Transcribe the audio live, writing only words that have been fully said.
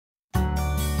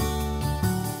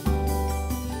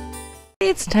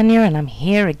it's Tanya, and I'm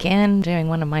here again doing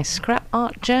one of my scrap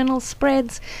art journal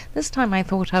spreads. This time I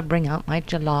thought I'd bring out my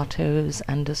gelatos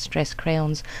and distress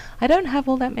crayons. I don't have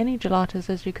all that many gelatos,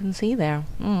 as you can see there.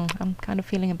 I'm kind of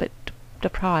feeling a bit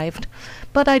deprived,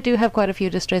 but I do have quite a few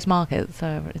distress markers,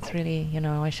 so it's really,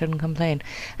 I shouldn't complain.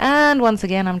 And once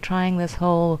again I'm trying this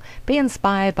whole be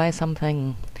inspired by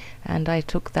something, and I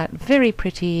took that very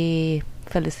pretty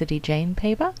Felicity Jane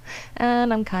paper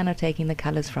and I'm kind of taking the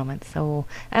colors from it,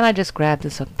 and I just grabbed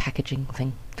this sort of packaging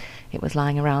thing. It was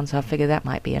lying around, so I figured that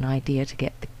might be an idea to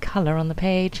get the color on the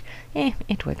page.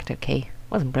 It worked okay.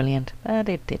 Wasn't brilliant, but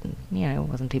it didn't, it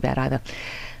wasn't too bad either.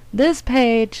 This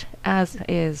page, as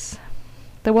is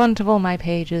the want of all my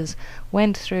pages,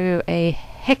 went through a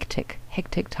hectic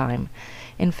time.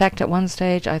 In fact, at one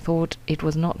stage I thought it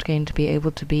was not going to be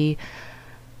able to be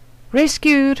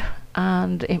rescued,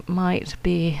 and it might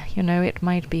be, it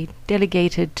might be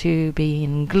delegated to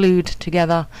being glued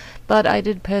together, but I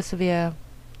did persevere,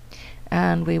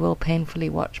 and we will painfully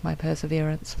watch my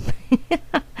perseverance.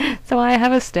 So I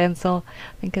have a stencil.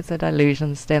 I think it's a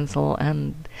Dylusion stencil,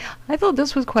 and I thought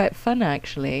this was quite fun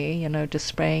actually, just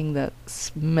spraying the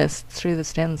mist through the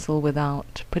stencil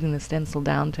without putting the stencil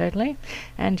down totally.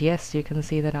 And yes, you can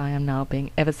see that I am now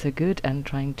being ever so good and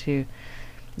trying to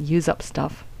use up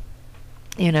stuff.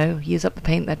 Use up the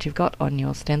paint that you've got on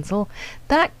your stencil.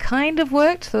 That kind of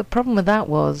worked. The problem with that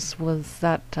was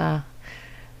that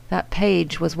that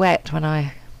page was wet when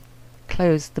I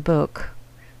closed the book,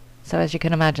 so as you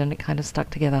can imagine it kind of stuck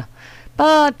together.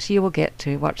 But you will get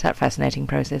to watch that fascinating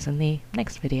process in the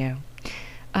next video.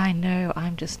 I know,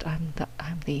 I'm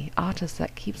the artist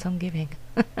that keeps on giving.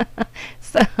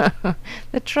 So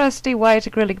the trusty white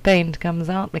acrylic paint comes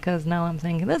out, because now I'm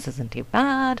thinking this isn't too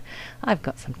bad. I've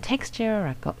got some texture,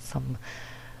 I've got some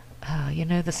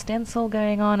the stencil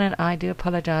going on, and I do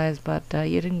apologize, but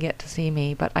you didn't get to see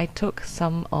me, but I took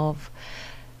some of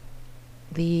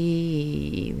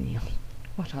the,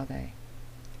 what are they?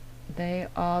 They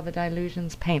are the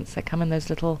Dylusion's paints that come in those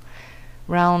little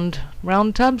round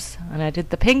tubs, and I did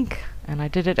the pink, and I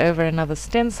did it over another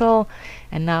stencil,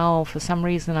 and now for some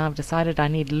reason I've decided I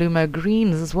need Lumo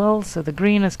greens as well, so the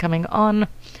green is coming on,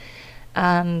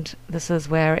 and this is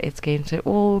where it's going to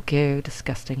all go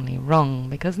disgustingly wrong,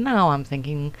 because now I'm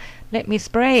thinking, let me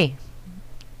spray.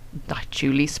 I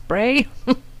truly spray.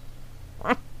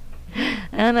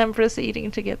 And I'm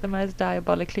proceeding to get the most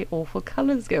diabolically awful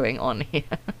colors going on here.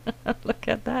 Look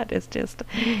at that, it's just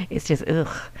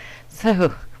ugh.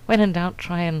 So when in doubt,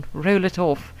 try and roll it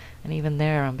off, and even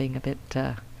there I'm being a bit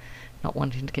not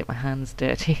wanting to get my hands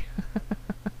dirty.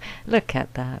 Look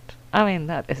at that. I mean,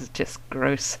 that is just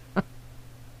gross.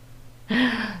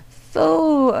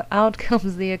 So out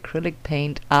comes the acrylic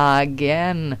paint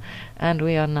again, and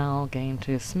we are now going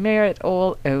to smear it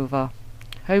all over,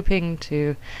 hoping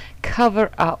to cover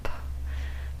up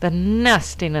the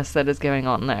nastiness that is going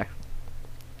on there.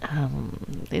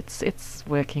 It's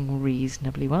working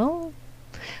reasonably well.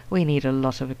 We need a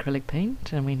lot of acrylic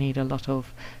paint, and we need a lot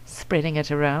of spreading it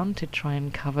around to try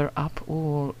and cover up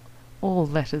all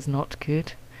that is not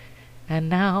good. And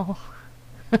now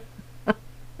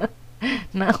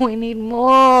now we need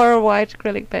more white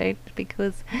acrylic paint,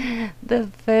 because the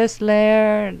first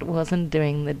layer wasn't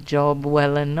doing the job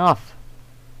well enough.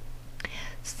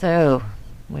 So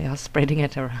we are spreading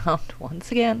it around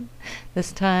once again,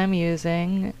 this time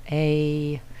using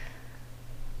a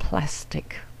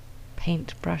plastic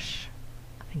paintbrush.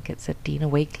 I think it's a Dina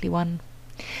Wakley one.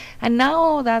 And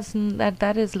now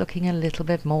that is looking a little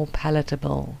bit more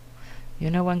palatable.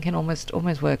 One can almost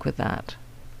work with that.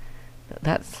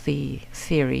 That's the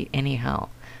theory anyhow.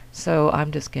 So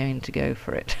I'm just going to go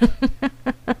for it.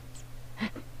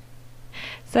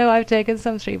 So I've taken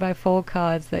some 3x4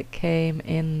 cards that came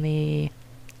in the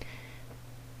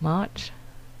March.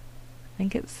 I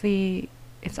think it's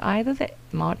either the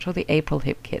March or the April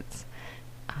hip kits.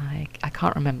 I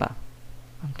can't remember.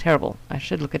 I'm terrible. I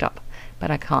should look it up, but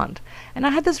I can't. And I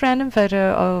had this random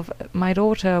photo of my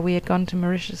daughter. We had gone to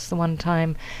Mauritius the one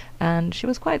time, and she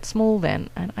was quite small then,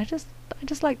 and I just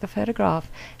liked the photograph,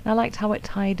 and I liked how it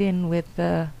tied in with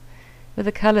the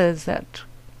colors that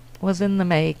was in the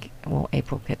May or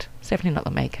April kit. It's definitely not the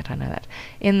May kit, I know that.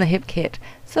 In the hip kit.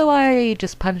 So I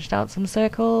just punched out some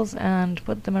circles and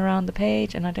put them around the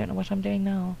page, and I don't know what I'm doing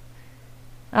now.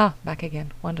 Ah, back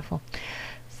again. Wonderful.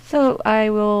 So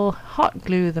I will hot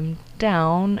glue them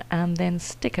down and then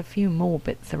stick a few more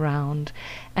bits around.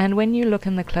 And when you look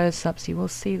in the close-ups, you will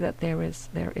see that there is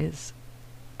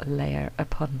layer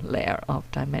upon layer of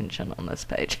dimension on this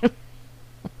page.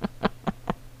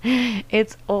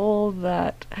 It's all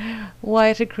that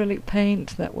white acrylic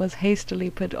paint that was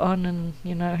hastily put on, and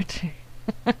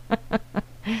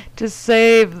to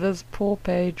save this poor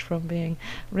page from being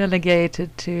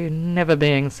relegated to never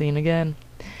being seen again.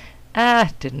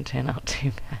 It didn't turn out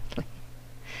too badly.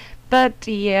 But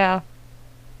yeah,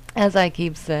 as I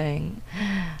keep saying,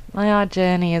 my art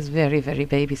journey is very, very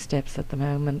baby steps at the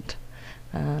moment.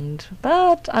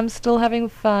 But I'm still having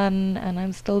fun, and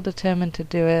I'm still determined to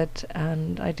do it,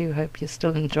 and I do hope you're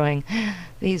still enjoying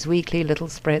these weekly little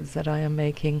spreads that I am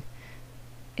making.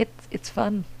 It's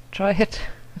fun. Try it.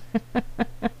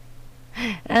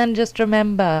 And just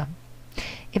remember,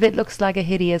 if it looks like a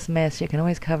hideous mess, you can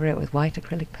always cover it with white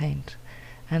acrylic paint,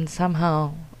 and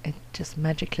somehow it just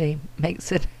magically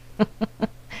makes it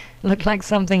look like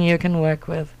something you can work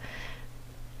with.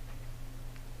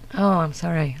 Oh, I'm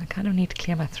sorry. I kind of need to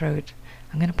clear my throat.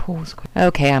 I'm going to pause quick.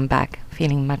 Okay, I'm back.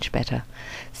 Feeling much better.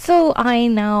 So I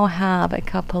now have a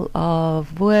couple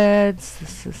of words.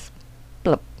 This is...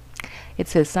 Blip. It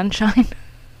says sunshine.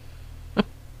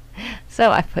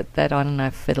 So I put that on and I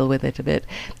fiddle with it a bit.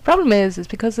 The problem is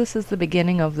because this is the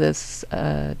beginning of this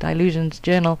Dylusion's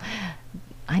journal,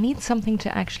 I need something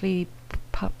to actually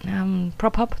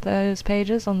prop up those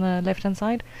pages on the left hand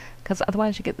side, because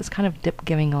otherwise you get this kind of dip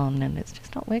going on and it's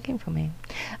just not working for me.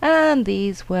 And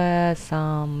these were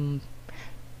some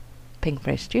Pink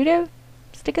Fresh Studio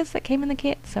stickers that came in the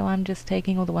kit, so I'm just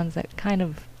taking all the ones that kind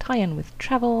of tie in with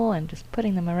travel and just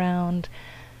putting them around.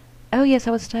 Oh yes,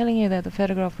 I was telling you that the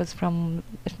photograph was from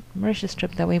a Mauritius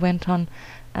trip that we went on,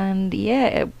 and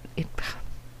yeah,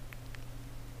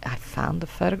 I found the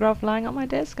photograph lying on my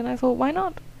desk and I thought, why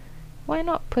not? Why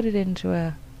not put it into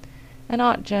an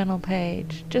art journal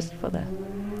page just for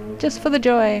the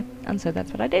joy? And so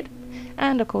that's what I did.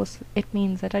 And of course it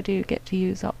means that I do get to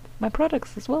use up my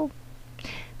products as well,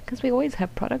 because we always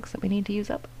have products that we need to use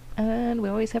up, and we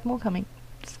always have more coming.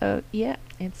 So yeah,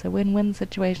 it's a win-win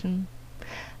situation.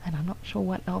 And I'm not sure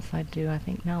what else I'd do. I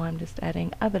think now I'm just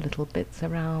adding other little bits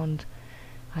around.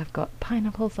 I've got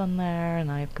pineapples on there,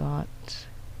 and I've got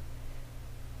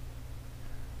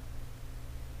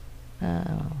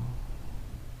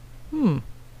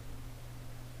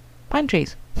pine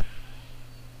trees.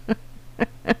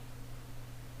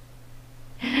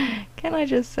 Can I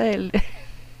just say,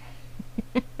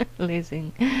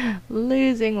 losing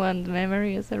one's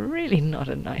memory is really not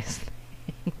a nice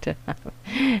thing to have.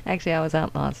 Actually, I was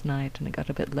out last night and it got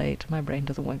a bit late. My brain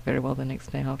doesn't work very well the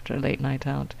next day after a late night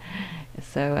out.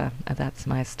 So that's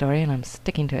my story and I'm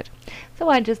sticking to it. So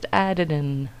I just added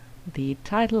in the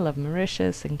title of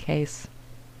Mauritius in case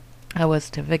I was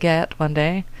to forget one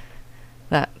day.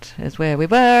 That is where we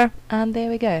were, and there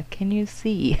we go. Can you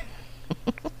see?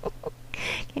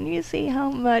 Can you see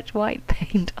how much white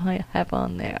paint I have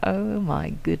on there? Oh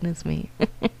my goodness me.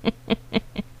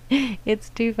 It's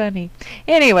too funny.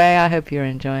 Anyway, I hope you're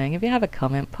enjoying. If you have a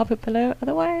comment, pop it below.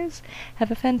 Otherwise, have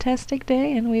a fantastic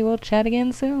day and we will chat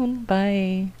again soon.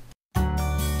 Bye.